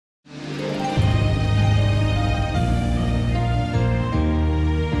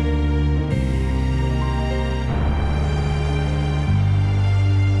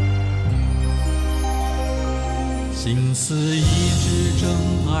似一支真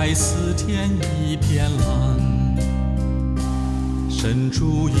爱，似天一片蓝。伸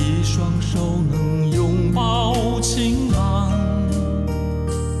出一双手，能拥抱晴朗。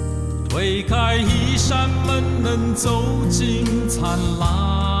推开一扇门，能走进灿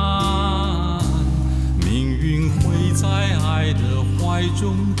烂。命运会在爱的怀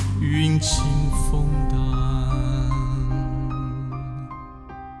中云轻风淡。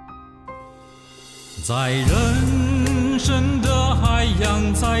在人生的海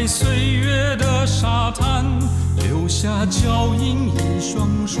洋，在岁月的沙滩，留下脚印一双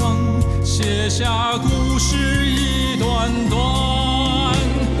双，写下故事一段段。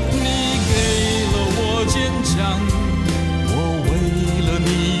你给了我坚强，我为了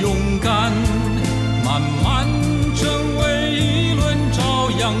你勇敢，慢慢成为一轮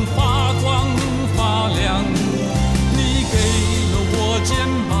朝阳，发光发亮。你给了我肩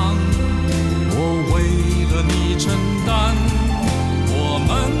膀，我为了你承担，我们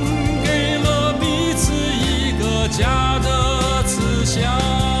给了彼此一个家的慈祥。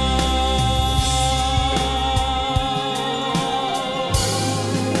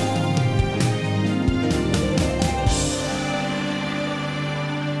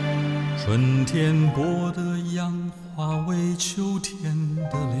春天播的杨化为秋天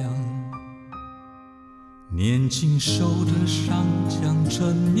的凉，年轻受的伤将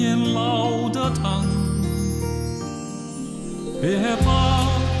成年老的疼。别怕，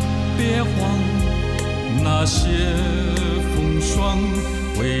别慌，那些风霜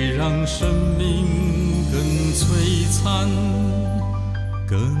会让生命更璀璨，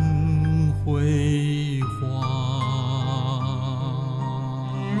更辉煌。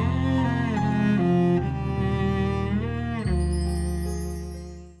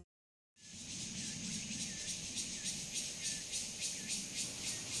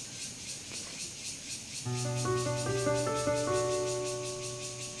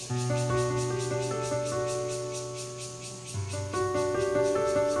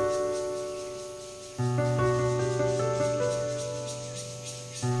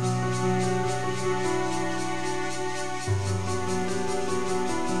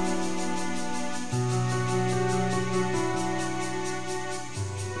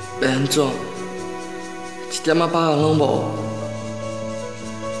要安怎？一点仔把握拢无。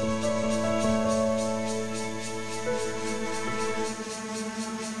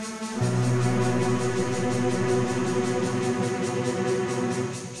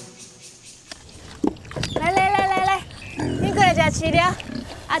来，你过来食饲了，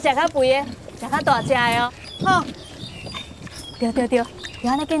啊食较肥的，食较大只的哦。好，对，就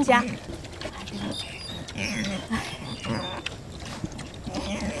安尼紧食。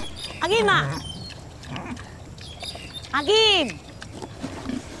阿金嘛，阿金，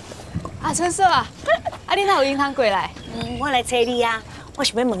阿春嫂啊，你哪有银行过来？我来找你啊！我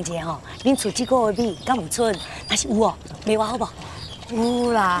想要问一下吼，恁厝这个月米敢有剩？若是有哦，卖我好无？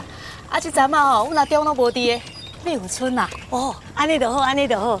有啦，这阵啊吼，阮阿中拢无伫的，你有剩啦？哦，安尼就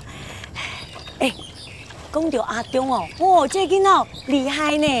好，讲到阿中哦，这囡仔厉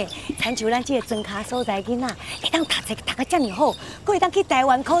害呢，亲像咱这个庄卡所在囡仔，会当读册读啊这么好，佫会当去台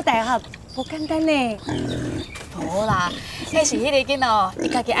湾考大学，无简单呢。无啦，迄是迄个囡仔哦，伊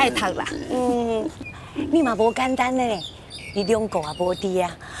家己爱读啦。你嘛无简单呢，你两个也无伫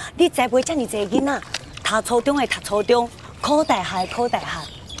啊，你栽培这么济囡仔，读初中的读初中，考大学的考大学，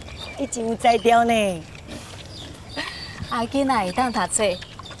你真有才调呢。阿囡仔会当读册，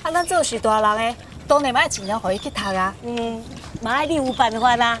咱做是大人的。当然嘛，尽量互伊去读啊。嘛爱你有办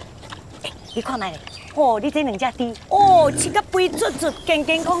法啦。你看卖，你这两只猪，吃甲肥卒卒、健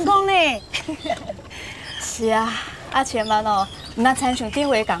健康康呢。是啊，千万哦，唔通亲像顶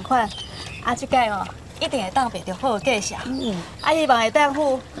回同款。这届哦，一定会当卖着好的介绍。希望会当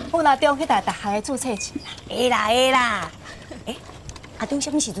付阿中去大学的注册钱。会啦。阿中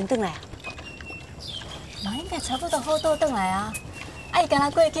什么时阵转来啊？嘛应该差不多好倒转来啊。伊刚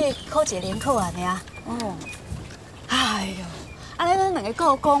才过去考一个联考安尼啊。哎呦，咱两个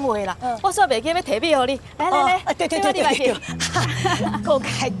够讲话啦。我煞袂记要提笔互你。来，对，够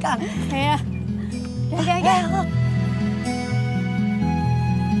开讲。系啊，来。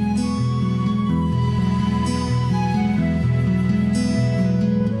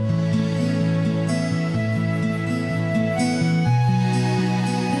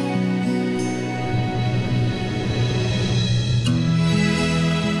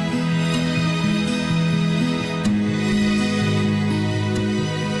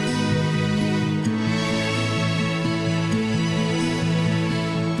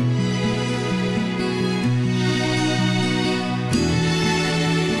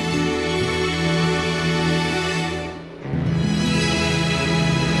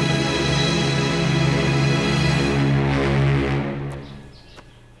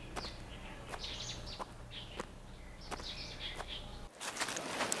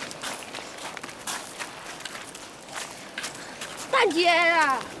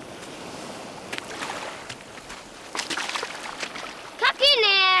啦！较紧的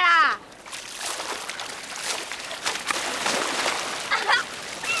啦！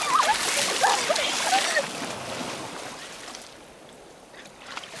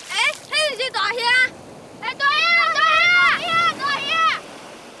迄是大兄！大兄！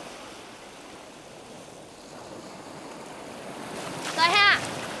大兄！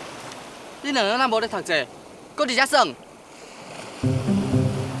你两个哪无咧读册，搁伫遮耍？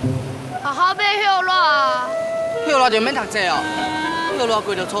好好要休热啊！休热就免读册哦，休热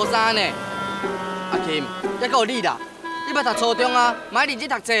过着初三呢。阿琴，还搁有你啦，你要读初中啊，莫认真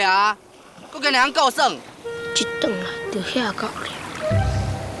读册啊，搁今日通顾耍。一顿来就遐到了。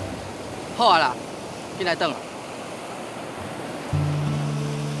好啊啦，紧来转啊。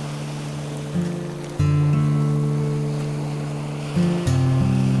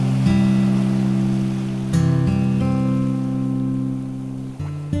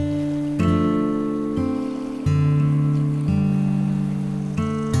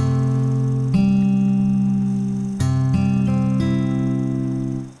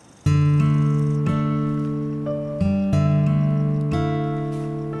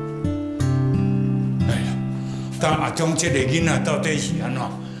阿忠这个囡仔到底是安怎？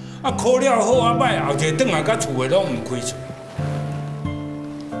啊，考了好啊歹，后一转来甲厝的拢唔开厝。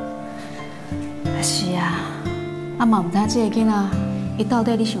啊是啊，啊嘛唔知这个囡仔伊到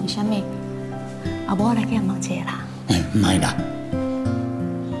底咧想啥物？啊无我来给伊问一下啦。唔系啦，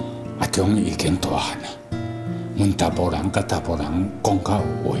阿忠已经大汉啦，阮大埔人甲大埔人讲较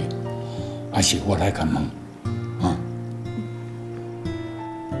有话，还是我来甲问，啊？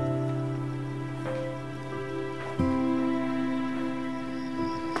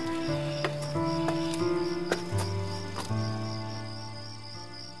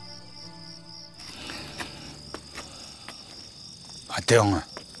阿忠啊，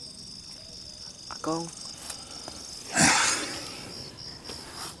阿公，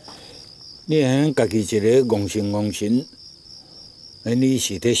你安家己一个戇神戇神，你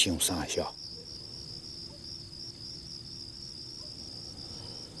是在想啥笑？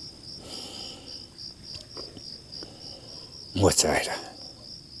我知啦，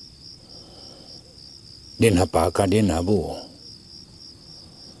恁阿爸甲恁阿母，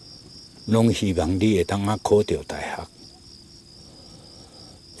拢希望你会当考到大学。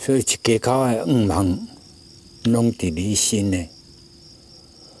所以一家口的愿望，拢伫你心呢。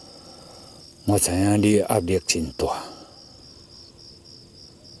我知影你压力真大，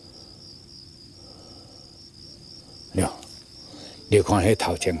了，你看迄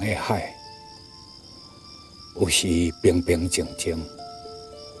头前迄海，有时平平静静，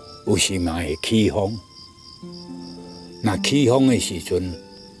有时嘛会起风。那起风的时阵，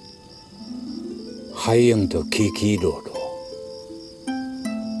海涌就起起落落。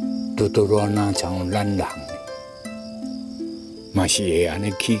拄拄我那像咱人，嘛是会安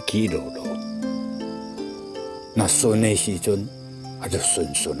尼起起落落。那顺的时阵，啊就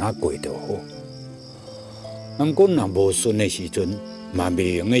顺顺啊过就好。毋过若无顺的时阵，嘛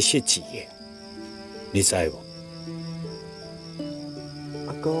袂用咧失志的，你知无？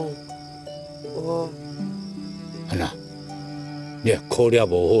阿公，我安那，你若考了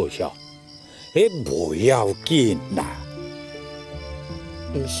无好笑，迄无要紧啦。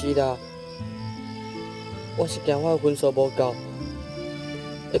毋是啦，我是惊我分数无够，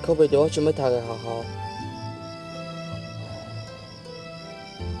会考袂到我想要读的学校。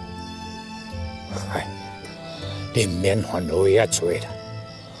哎，你免烦恼遐多啦。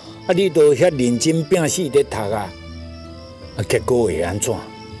啊，你都遐认真拼死咧读啊，啊，结果会安怎？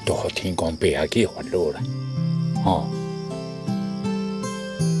都互天公伯下去烦恼啦，吼。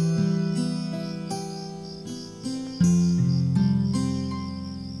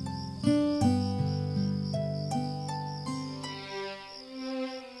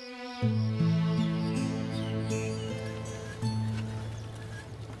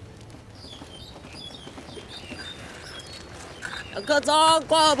课中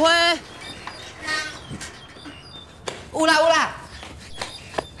挂耳批，有啦有啦。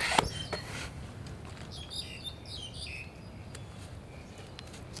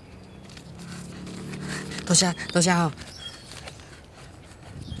多谢多谢吼。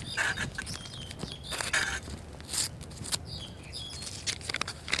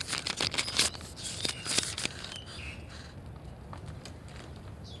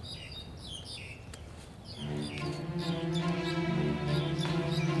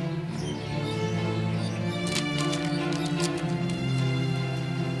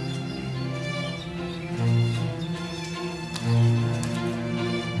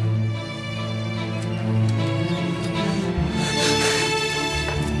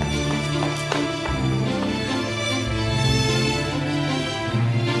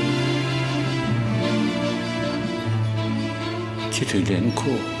一连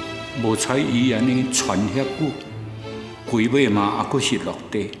苦，无采伊安尼传遐久，规尾嘛还阁是落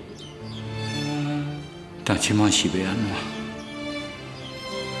地。但即马是要安怎？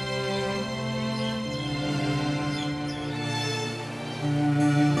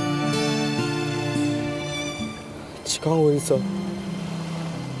一款猥琐，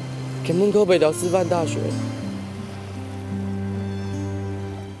根本考袂到师范大学，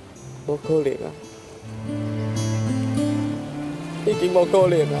无可能啊！已经无可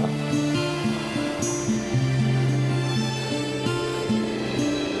能啊！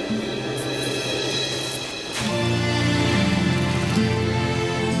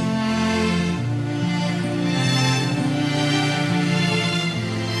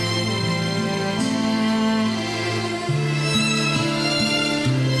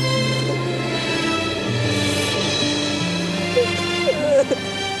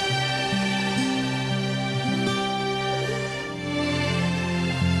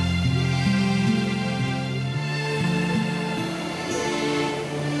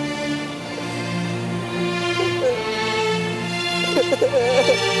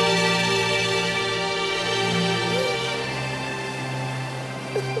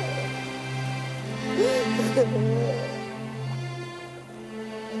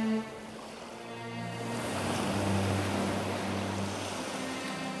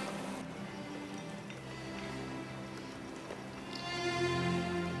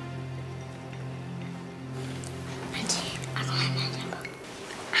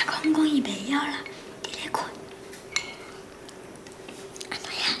阿公讲伊袂晓啦，伫咧困。安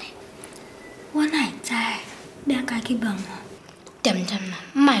怎样呢？我哪会知？要家去问哦。点点啦，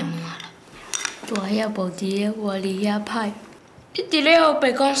莫问啦。我遐无伫咧，我离遐歹。你伫咧学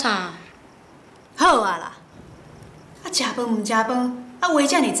白讲啥？好啊啦，啊食饭唔食饭，啊话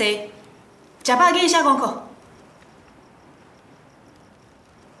遮尔济，食饱去写功课。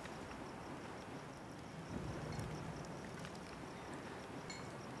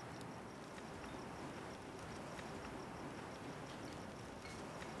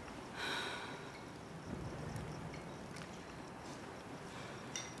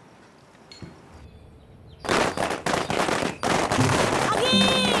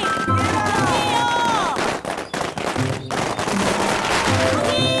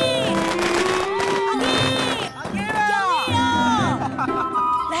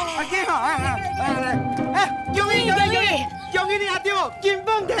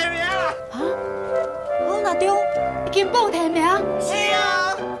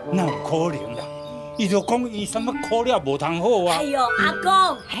伊就讲伊什么考了无通好啊！哎呦，阿公，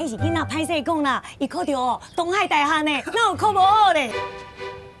迄是囡仔歹势讲啦，伊考到哦东海大学呢，哪有考无好咧？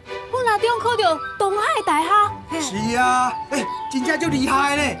阮阿中考到东海大学。是啊，真正足厉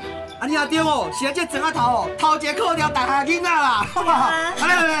害咧！啊，你阿中哦，是啊，这庄仔头哦，头一个考到大学囡仔啦，好不好？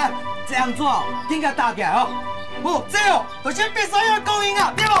来，这样做哦，应该打起来哦。哦，这哦，就先必须要供应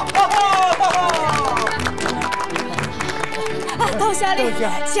啊，对不？多谢你，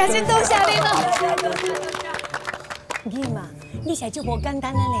谢真多谢你咯。你嘛，你是足无简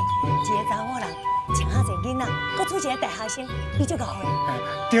单的呢，一个查某人，请遐济囡仔，搁出一个大学生，你足够会。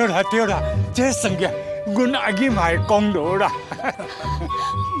对啦，这算起，阮阿囡嘛会功劳啦。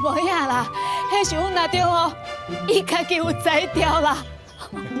无影啦，迄是阮阿中哦，伊家己有才调啦。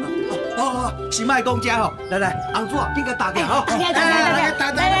是莫讲这吼，来，红珠啊，紧甲打起来吼。来，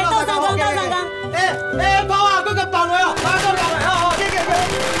倒上工。跑啊，搁甲放落哦，放落哦，紧。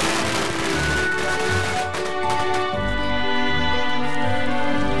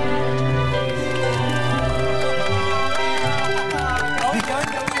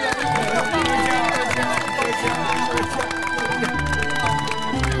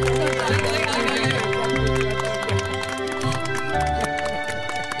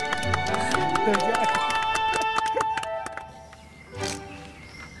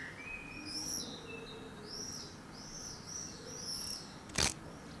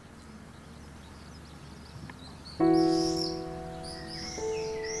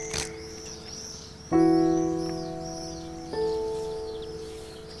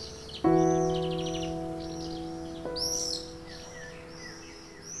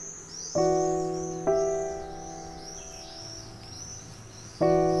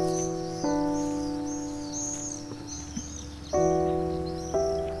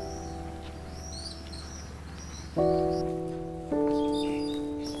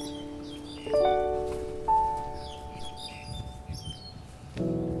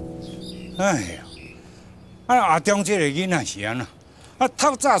哎呀，阿中这个囡仔是安那？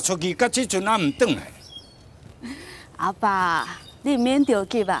透早出去，到这阵还唔转来。阿爸，你免着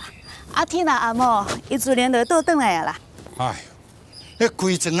急啊！天若暗哦，伊自然就倒转来啊啦。哎迄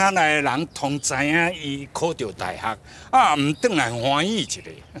开庄仔来的人，通知影伊考到大学，啊，唔转来欢喜一下。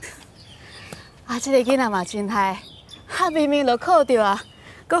啊，这个囡仔嘛真害，明明就考到啊，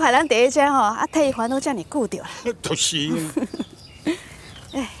搁害咱第一只吼，替伊烦恼遮尔久着啦。就是。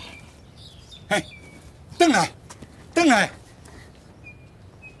哎，嘿，转来。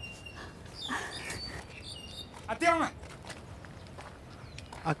阿忠啊！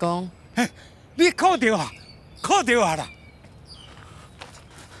阿公，嘿，你考到啊啦！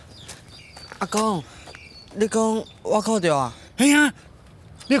阿公，你讲我考到啊？哎呀，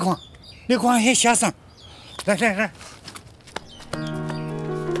你看迄写啥？来，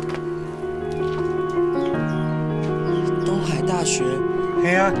东海大学。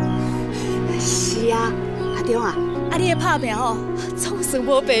嘿啊。是啊，阿忠啊，你的拍拼吼，总算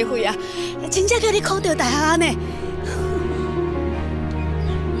无白费啊，真正叫你考到大学安尼。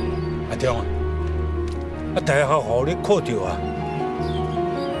阿忠啊，大学互你考到啊，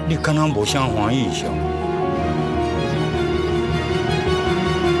你敢若无啥欢喜上？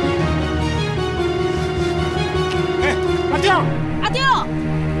阿忠，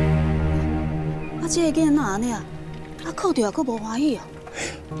这个囡仔哪安尼啊？考到也阁无欢喜哦。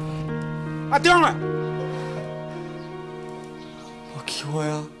阿忠啊！有机会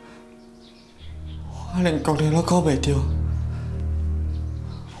啊！我连国立都考袂到，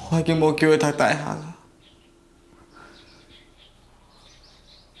我已经无机会读大学啊！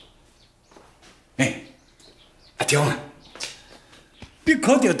阿忠啊，你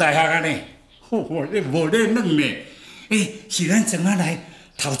考到大学啊呢？你无咧软呢？是咱庄仔来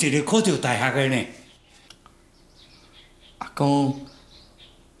头一个考到大学的呢。阿公，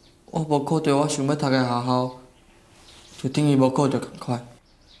我无考到我想要读的学校，就等于无考到同款。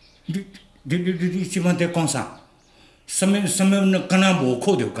你即摆在讲啥？什么？敢若无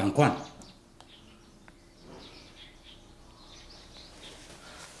考到同款？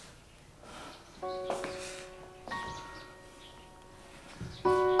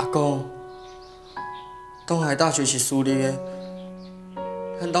阿公，东海大学是私立的，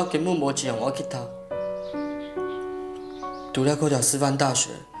咱兜根本无钱让我去读。除了考到师范大学，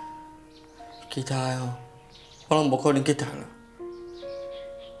其他的哦，我拢无可能去读了。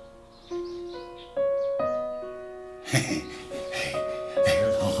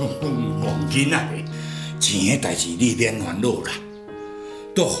戆囡仔的，钱的代志你免烦恼啦，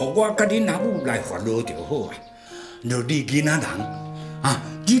都互我甲恁阿母来烦恼就好啊。若你囡仔人啊，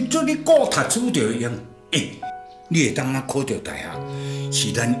你做你顾读书就会用。你会当啊考到大学，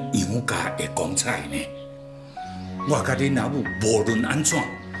是咱杨家的光彩呢。我甲恁阿母无论安怎，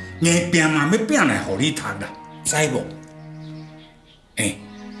硬拼嘛要拼来互你读啦，知无？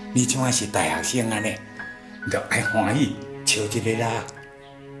你即摆是大学生安尼，着爱欢喜笑一个啦。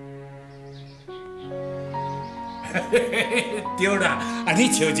对啦，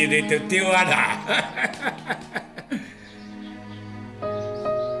你笑一个就对啊啦。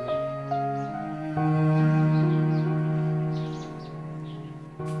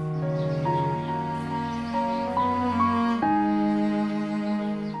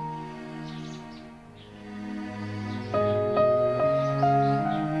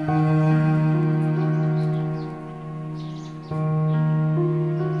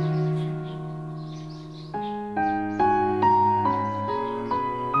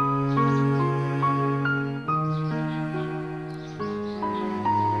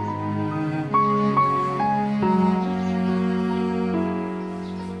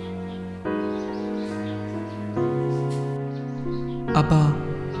阿爸，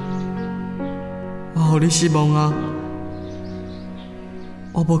我予你失望啊！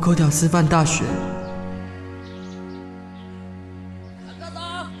我无考到师范大学。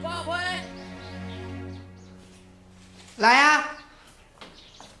来啊！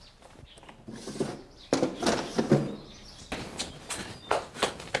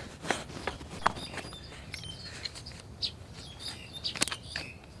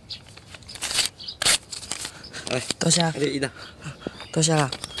多谢，多谢啦。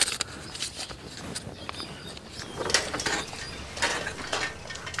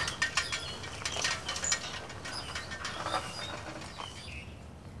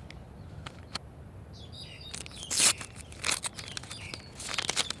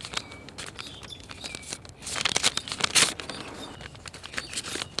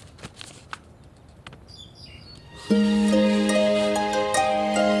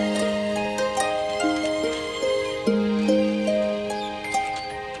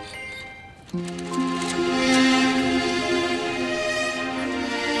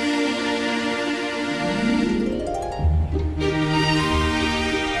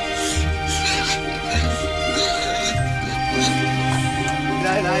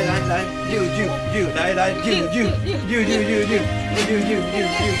来来，溜。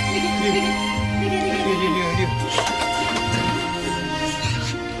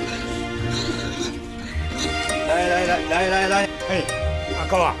来，嘿，阿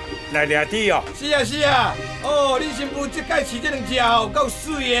哥啊，来掠猪哦。是啊，哦，你新妇这届饲这两只哦，够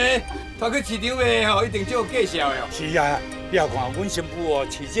水的，带去市场卖吼，一定就有价销的哦。是啊，你要看阮新妇哦，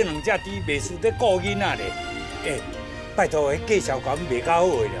饲这两只猪，袂输咧顾囡仔咧。拜托，迄价销甲阮卖较好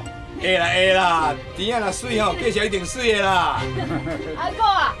个了。会啦，猪仔若水吼，价销一定水的啦。阿哥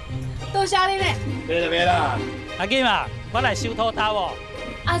啊，多谢你呢。袂啦。阿金啊，我来收土头哦。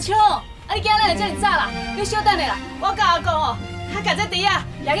阿秋，你今日来这么早啦？你稍等下啦，我甲阿公哦，他把这猪啊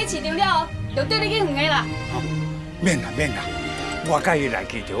掠去市场了哦，就对你去远的啦。免啦，我甲伊来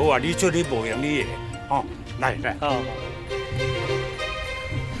去就好啊，你做你无用你的，吼，来。好。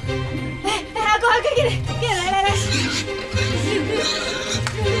阿哥，快来！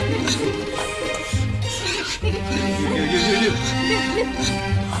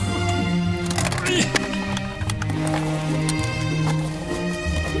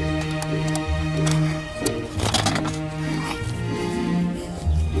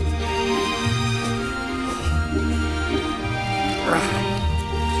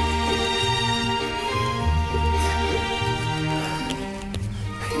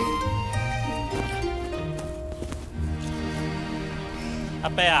阿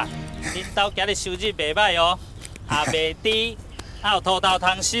伯啊，恁兜今日收入袂歹哦，也卖猪，还有土豆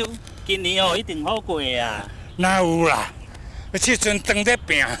通收，今年哦一定好过啊。哪有啦？这阵当在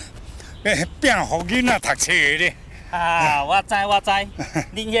拼，拼互囡仔读册的咧。啊，我知，恁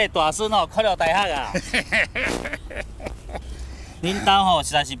迄个大孙哦考了大学啊。恁兜吼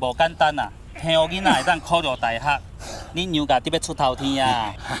实在是无简单啊，幸有囡仔会当考入大学，恁娘家得要出头天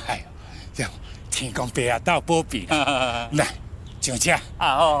啊。哎呦，天公伯啊，斗保庇。来。上车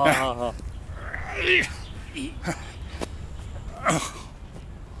啊，好。来。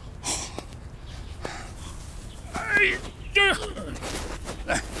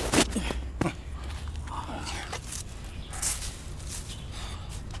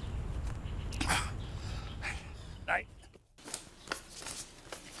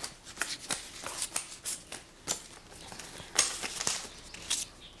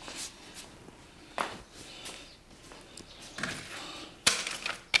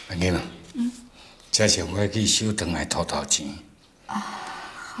阿囡啊，这是我去收回来土豆钱。好，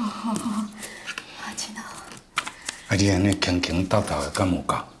真好。啊，你安尼轻轻叨叨的，敢有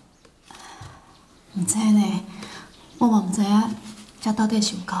够？唔知呢，我嘛唔知影，这到底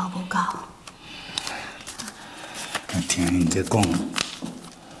是有够无够。听因在讲，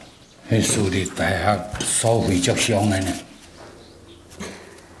迄私立大学收费足凶的呢。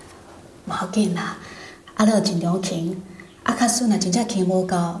无要紧啦，啊，你尽量轻。啊，较顺啊，真正轻无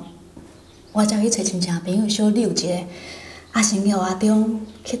够，我才去找亲戚朋友小溜一下。啊，先叫阿中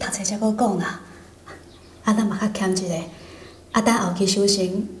去读册才搁讲啦。啊，咱嘛较欠一个，啊，等后期收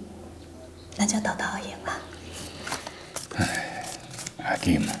成，咱才豆会用啦。唉，阿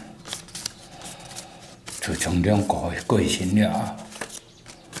金啊，自从两个月过身了后，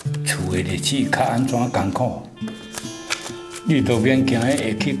厝的日子较安怎艰苦，你都免惊下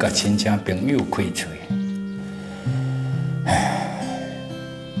去甲亲戚朋友开嘴。唉，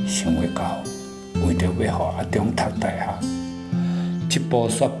想袂到，为着要互阿中读大学，这步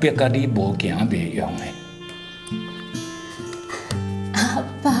煞逼甲你无行袂用的。阿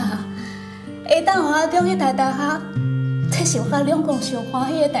爸，会当互阿中去读大学，这是我甲两公上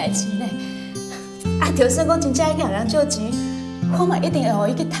欢喜的代志呢。啊，就算讲真正去互人借钱，我嘛一定会互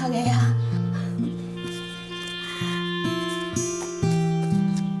伊去读的啊。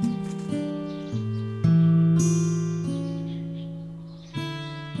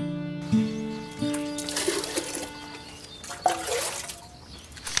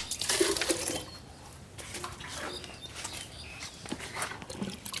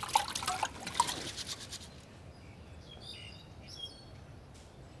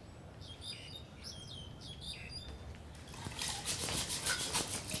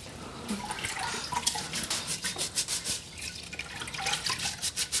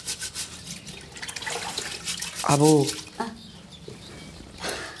阿母，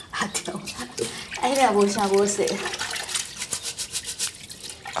阿中，哎，你也无啥无说。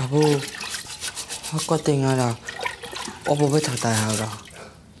阿母，我决定啊啦，我无要读大学啦。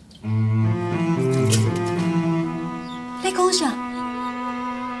你讲啥？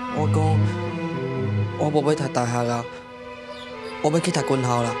我讲，我无要读大学啦，我要去读军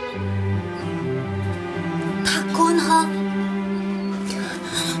校啦。读军校？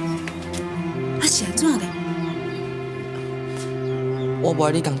啊是安怎的？我无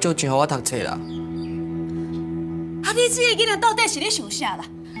爱你共借钱互我读册啦。你这个囡仔到底是咧想啥啦？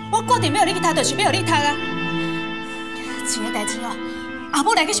我决定要你去读，就是要你读啊！这个代志哦，阿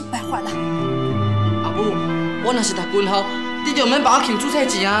母来个是办法啦。阿母，我若是读军校，你就免帮我请注册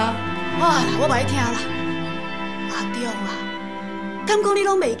钱啊！好啦，我袂听啦。阿忠啊，敢讲你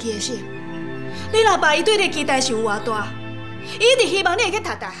拢袂记是？你老爸伊对你期待是有偌大？伊一直希望你会去读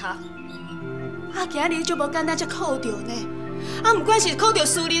大学。啊，今日就无简单，才考着呢。啊，不管是考着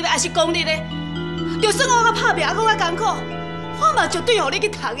私立的，还是公立的，就算我甲拍拼，我较艰苦，我嘛绝对互你去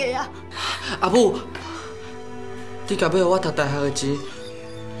读的啊！阿母，你甲要互我读大学的钱，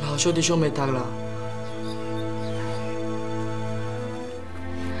老小弟想袂读啦。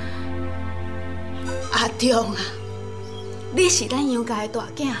阿忠啊，你是咱杨家的大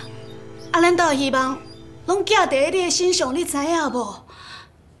囝，啊，咱都希望拢寄伫你的身上，你知影无？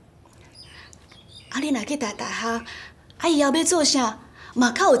啊，你若去读大学，啊，以后要做啥，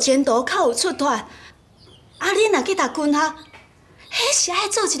嘛较有前途，较有出头。啊，你若去读军校，迄是爱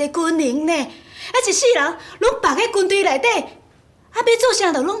做一个军人呢，啊，一世人拢放喺军队内底，啊，要做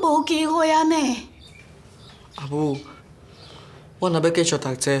啥就拢无机会啊呢。阿母，我若要继续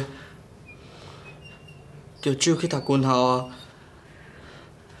读册，就只有去读军校啊。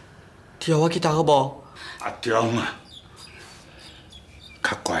你互我去读好无？阿忠啊，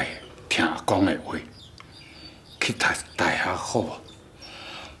较乖，听阿公的话，去读大学好无？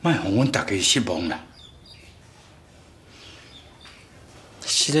莫互阮大家失望啦。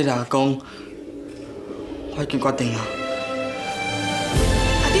是咧，阿公，我已经决定了。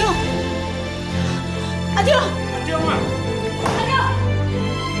阿忠，阿忠，阿忠啊！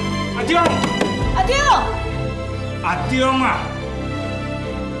阿忠，阿忠！阿忠，阿忠啊！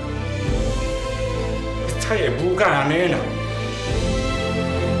菜会母甲安尼啦。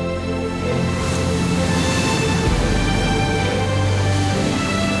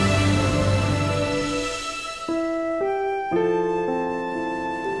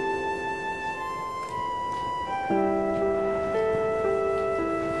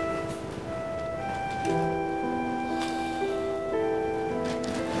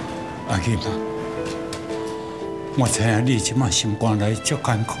阿金啊，我知影你即马心肝内足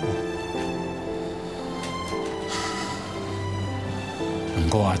艰苦，不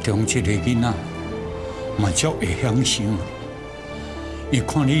过阿忠这个囡仔嘛足会享受。伊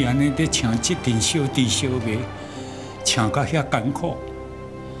看你安尼咧请这阵小弟小妹，请到遐艰苦，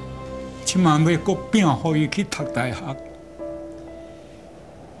即马要搁拼，互伊去读大学，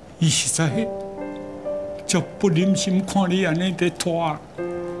伊实在足不忍心看你安尼咧拖。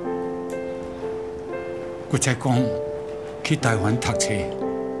佮再讲，去台湾读册，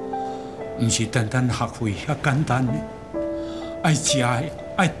毋是单单学费遐简单的，爱食的、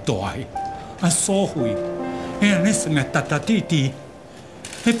爱住的、爱所费，迄安尼算来踏踏地地，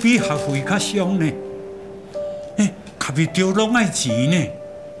迄比学费较俗呢。卡比着拢爱钱呢。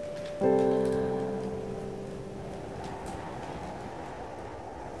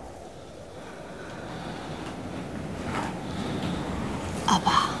阿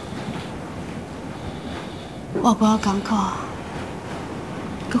爸。我无艰苦，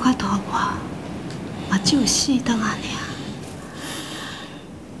搁较大我，嘛只有4顿啊尔。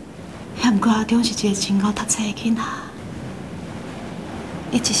也毋过阿忠是一个真够读册的囡仔，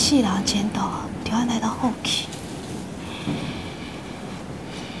伊一世人前途就安尼都放弃，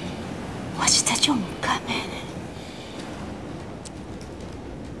我实在足唔甘的呢。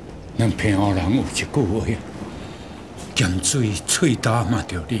咱平湖人有一句话，咸水脆焦嘛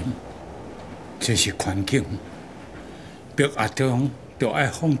着啉，这是环境。逼阿忠就爱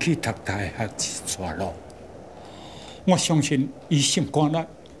放弃读大学这条路，我相信伊心肝内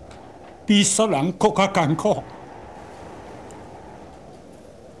比别人更加艰苦。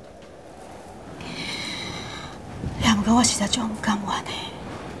也毋过我实在足唔甘愿的，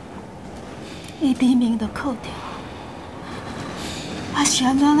伊明明就考着，啊是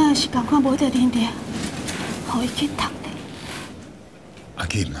安怎呢？是共款无得认定，互伊去读的。阿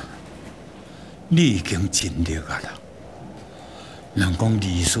金啊，你已经尽力啊啦。人讲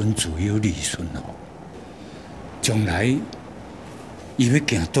儿孙自有儿孙福，将来伊要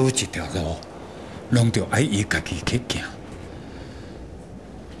行倒一条路，拢着爱伊家己去行。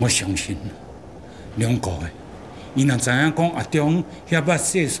我相信两个的，伊若知影讲阿忠遐捌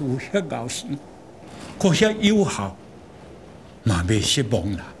世事，遐熬生，搁遐有效，嘛袂失望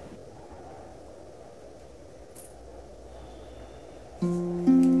啦。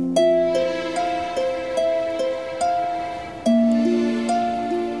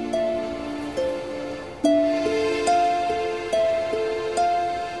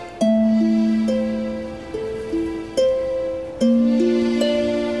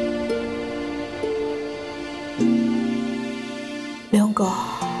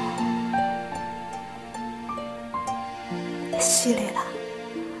是的啦。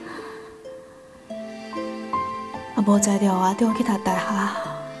啊，无才调阿中去读大学，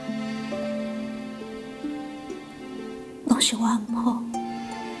拢是我唔好，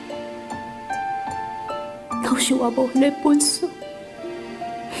拢是我无迄个本事，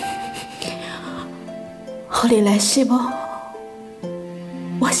互你来失望，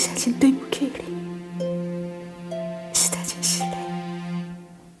我实在真对不起你，实在真是的。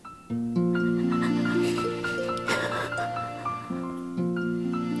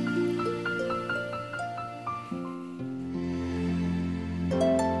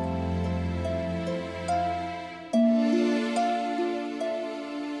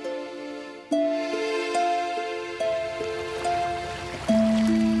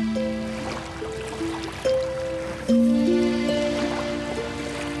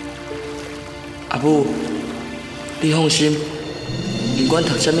 阿母，你放心，不管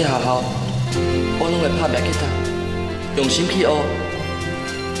读什么学校，我拢会拍拼去读，用心去学，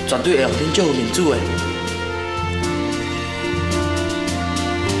绝对会让恁足有面子的。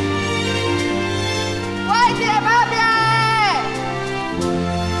我一个拍拼的。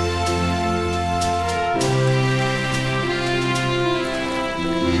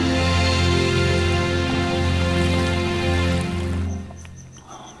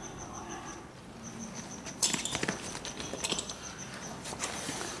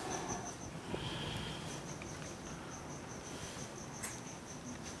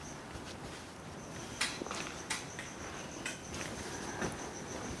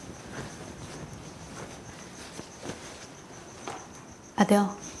 阿中，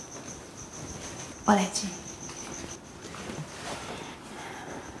我来接。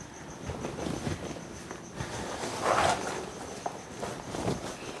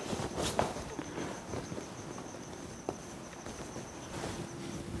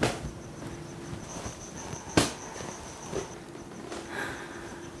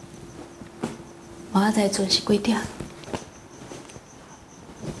明仔载准是几点？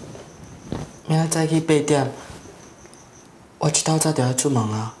明仔早起8点。 我一透早就要出门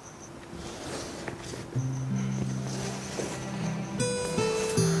啊！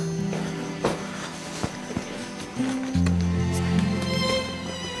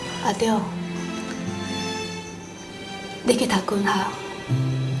阿中，你去读军校，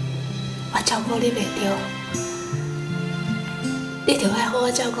我照顾你袂着，你着爱好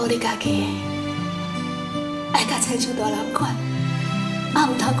好照顾你家己，爱甲亲像大人款，啊，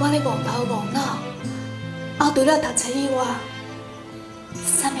唔通管你戆头戆脑，啊，除了读册以外。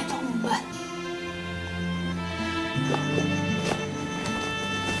 啥物拢唔捌。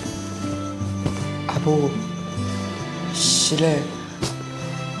阿母，是嘞，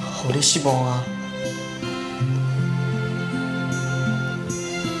互你失望啊！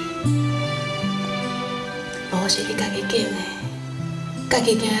无是你家己拣的，家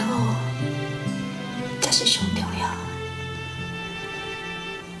己行得好，才是上重要。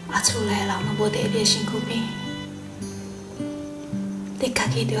啊，厝内人拢无伫你的身躯边。 你家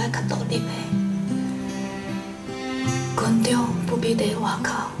己就要较独立的，军中不必在外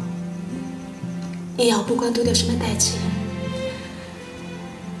口。以后不管拄到什么代志，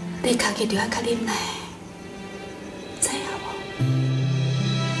你家己就要较忍耐，知影无？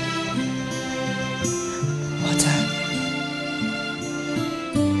我知。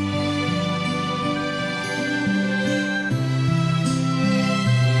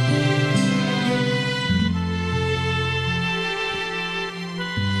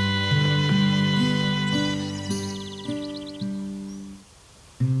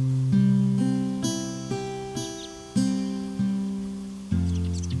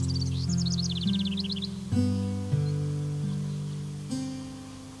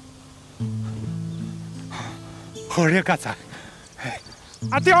好了，刚才，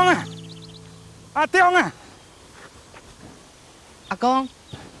阿中啊，阿中啊，阿公，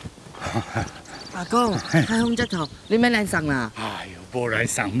阿公，海风这头，你免来送啦。哎呦，无来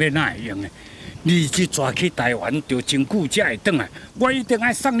送要哪会用的？你去抓去台湾，就真久才会转来。我一定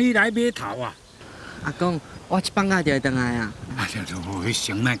爱送你来码头啊！阿公，我一放假就会回来啊。啊，就无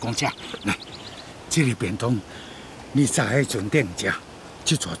先莫讲这，来，这个便当你早喺船顶食，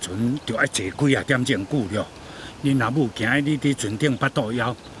这座船就要坐几啊点钟久了。 恁阿母惊你伫船顶腹肚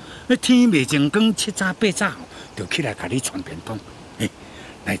枵，那天未正光，7早8早就起来甲你传便当。嘿，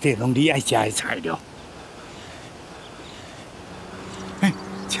内底拢你爱食的材料。嘿，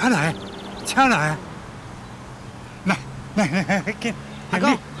车来，车来，来，紧！阿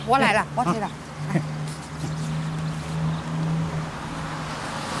公，我来了，我来了。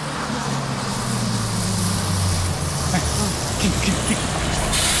紧！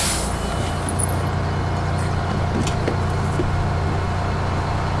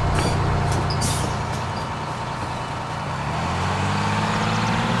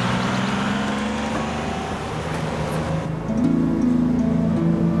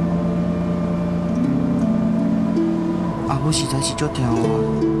母实在是足疼我，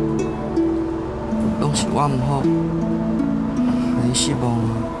拢是我唔好，让伊失望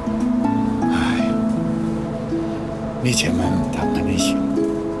啊！唉，你千万唔通安尼想，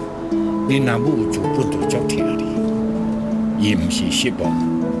恁阿母自本就足疼你，伊唔是失望，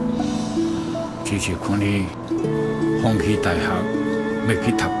只是看你放弃大学，要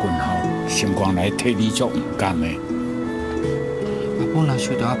去读军校，心肝内替你足唔甘的。阿母若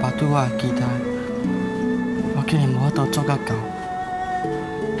受到阿爸对我的期待，我竟然无法度做甲到，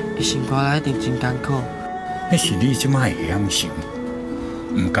伊心肝内一定真艰苦。迄是你即摆会晓想，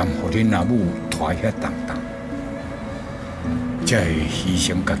唔甘互恁阿母拖遐重重，才会牺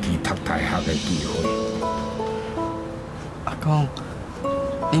牲家己读大学的机会。阿公，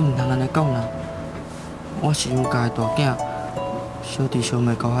你唔通安尼讲啦！我是有家的大囝，小弟小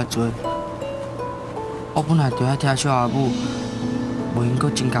妹搞遐多，我本来就爱疼惜阿母，无应阁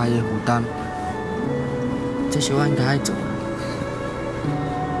增加伊的负担，这是我应该爱做的。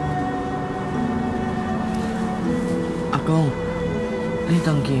阿公，你回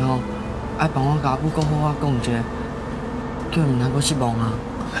去吼，爱帮我甲阿母搁好好讲一下，叫伊唔通阁失望啊！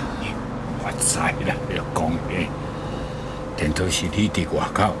我知啦，要讲的，顶多是你伫外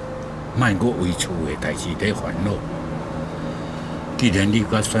口，莫阁为厝的代志在烦恼。既然你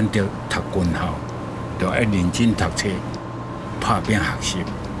决选择读军校，就要认真读册，打拼学习，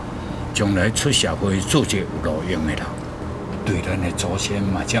将来出社会做一个有路用的人，对咱的祖先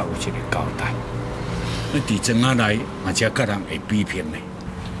嘛才有一个交代。你伫庄仔内嘛才甲人会比拼的。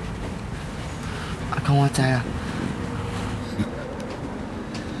阿公，我知啦。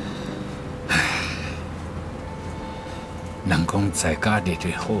人讲在家日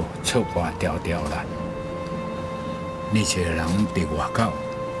日好，出外条条难。你一个人伫外口，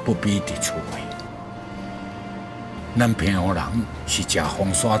不比伫厝内。咱平湖人是食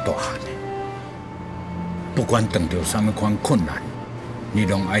风沙大汉的，不管遇到什么款困难，你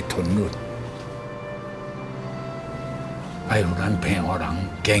拢爱吞忍，爱有咱平湖人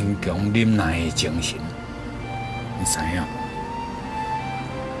坚强忍耐的精神，你知影无？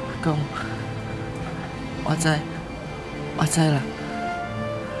阿公，我知啦。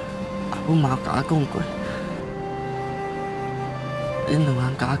阿母嘛有甲我讲过，恁两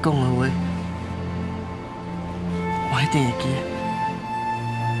人甲我讲的话，我一定会记得。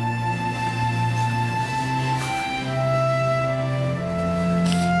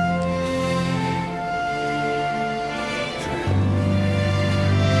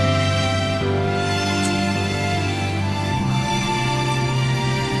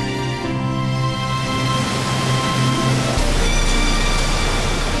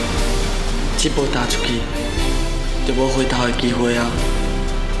这步踏出去，就无回头的机会啊！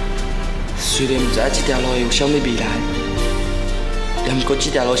虽然唔知这条路有啥物未来，也毋过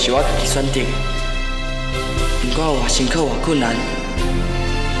这条路是我家己选择的。不管偌辛苦偌困难，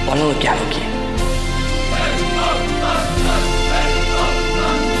我拢会行落去。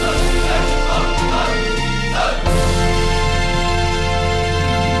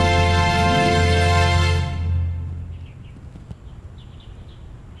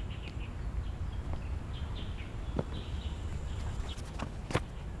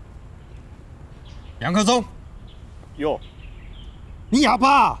杨克忠，哟，你哑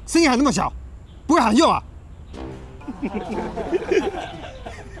巴啊，声音还那么小，不会喊哟啊？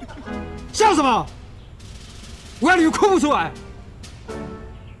笑什么？我要你们哭不出来。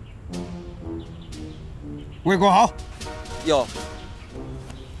魏国豪，哟，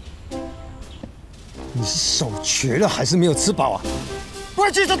你是手瘸了还是没有吃饱啊？不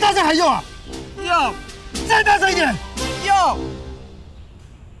会举手大声喊哟啊？哟，再大声一点！哟。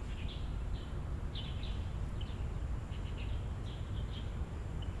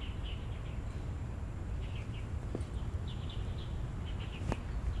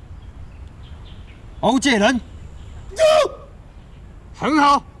欧介人，很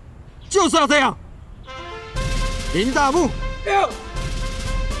好，就是要这样。林大木，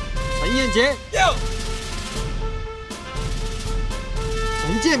陈彦杰，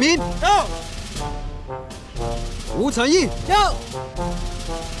陈建明，吴成义，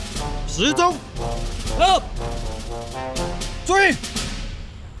时钟，注意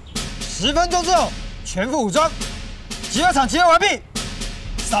，10分钟之后全副武装，集合场集合完毕，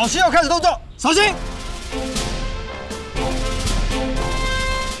扫息后开始动作，扫息。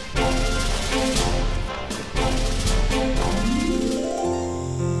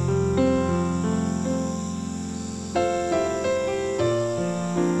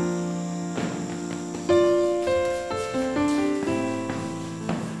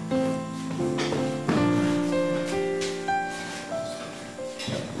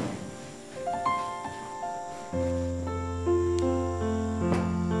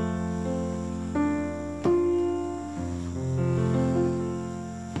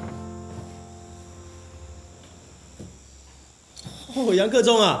哦，杨克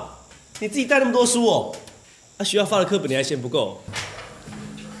忠啊，你自己带那么多书哦，学校发的课本你还嫌不够？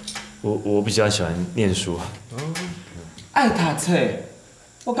我比较喜欢念书啊。爱读册，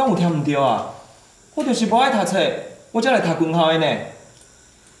我敢有听唔对啊？我就是无爱读册，我才来读军校的呢。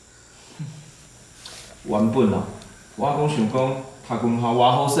原本啊，我讲想讲读军校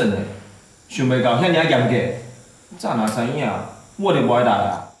偌好耍呢，想袂到遐尔严格。早若知影，我就无爱来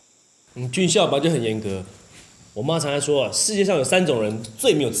啊。军校本来就很严格。我妈常常说啊，世界上有3种人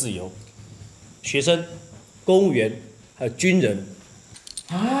最没有自由：学生、公务员，还有军人。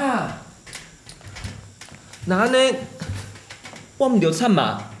啊，那安尼，我唔着惨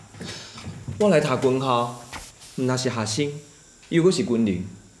嘛？我来读军校，毋若是学生，又搁是军人，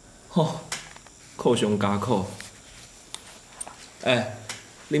吼，苦上加苦。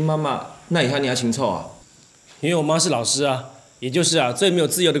恁妈妈哪会遐尔清楚啊？因为我妈是老师啊，也就是啊最没有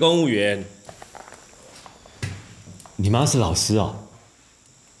自由的公务员。你妈是老师哦？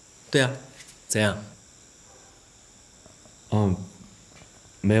对啊，怎样？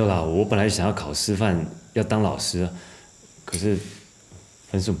没有啦，我本来想要考师范，要当老师，可是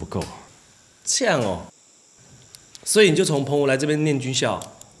分数不够。这样哦，所以你就从澎湖来这边念军校？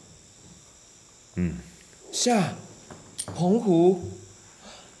啥？澎湖？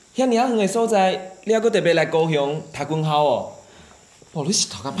遐尔远的所在，你还搁特别来高雄读军校哦？哦，你是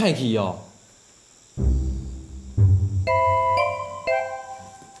读甲歹去哦？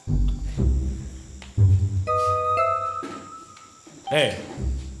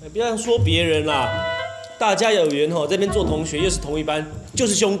不要说别人啦，大家有缘这边做同学又是同一班，就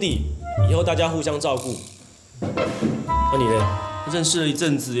是兄弟，以后大家互相照顾。那你呢？认识了一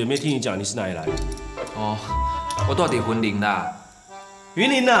阵子，有没有听你讲你是哪里来的？哦，我住伫云林啦。云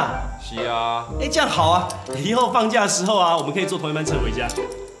林呐？是啊。这样好啊，以后放假的时候啊，我们可以坐同一班车回家。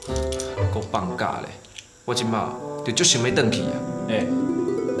搁放假咧，我今嘛就足想要转去啊。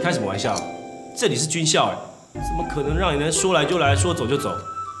开什么玩笑？这里是军校怎么可能让你能说来就来，说走就走？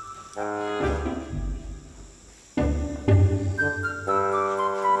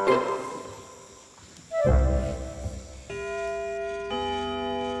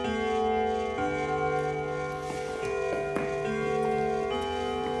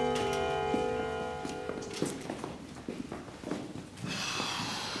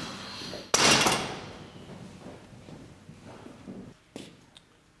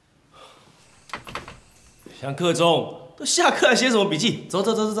杨克忠，都下课了，写什么笔记？走。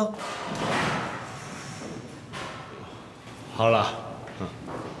好了。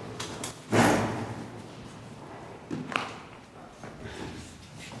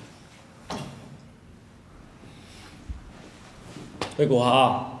魏国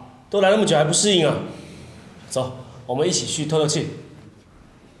豪，都来那么久还不适应啊？走，我们一起去透透气。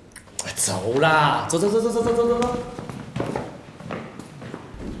走啦，走。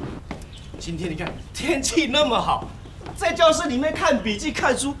今天你看天气那么好，在教室里面看笔记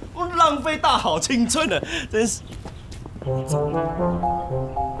看书，浪费大好青春了，真是。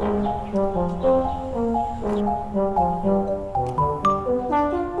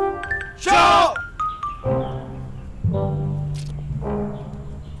笑。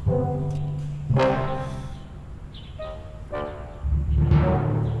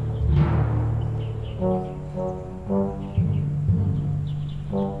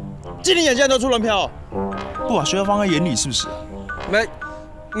今年眼镜都出轮票，不把学校放在眼里是不是？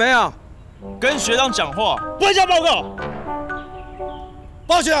没有，跟学长讲话不会交报告。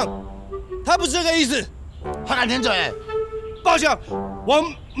报trưởng，他不是这个意思。他敢舔嘴？报trưởng，我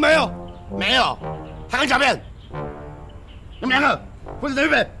没有。他敢狡辩？你们2个，或者等预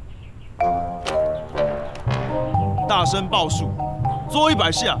备。大声报数，做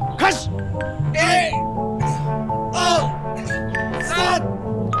100下，开始。1、2、3、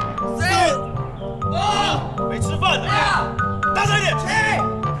4、5，没吃饭呢，大声一点。7、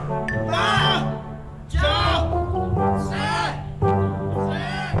8、9、10。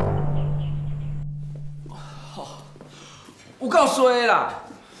有够衰啦！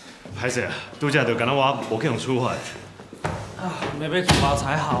歹势啊，拄则就敢若我无去用处罚。没被处罚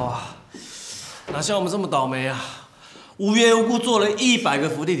才好啊，哪像我们这么倒霉啊！无缘无故做了100个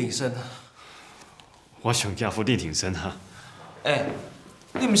伏地挺身。我上惊伏地挺身啊！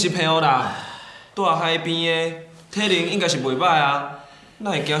你毋是朋友啦，住海边的，体能应该是袂歹啊，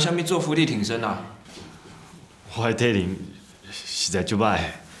哪会惊啥物做伏地挺身啊？我的体能实在足歹。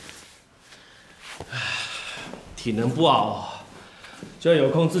体能不好，就要有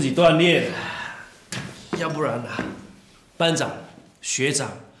空自己锻炼，要不然啊，班长、学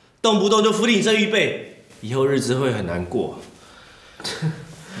长动不动就伏地挺身预备，以后日子会很难过。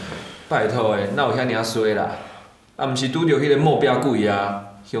拜托哪有遐尔衰啦？啊，毋是拄着迄个目标鬼啊，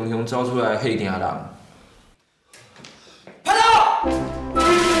雄雄走出来吓惊人。拍到！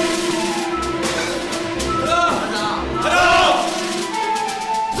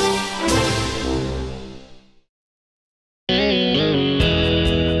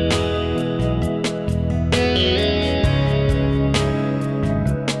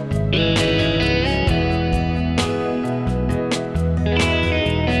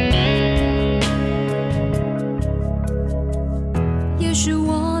也许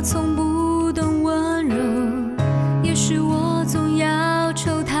我从不懂温柔，也许我总要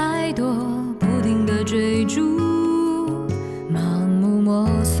求太多，不停地追逐，盲目摸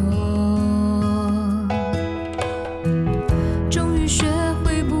索，终于学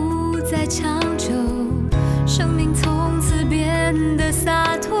会不再强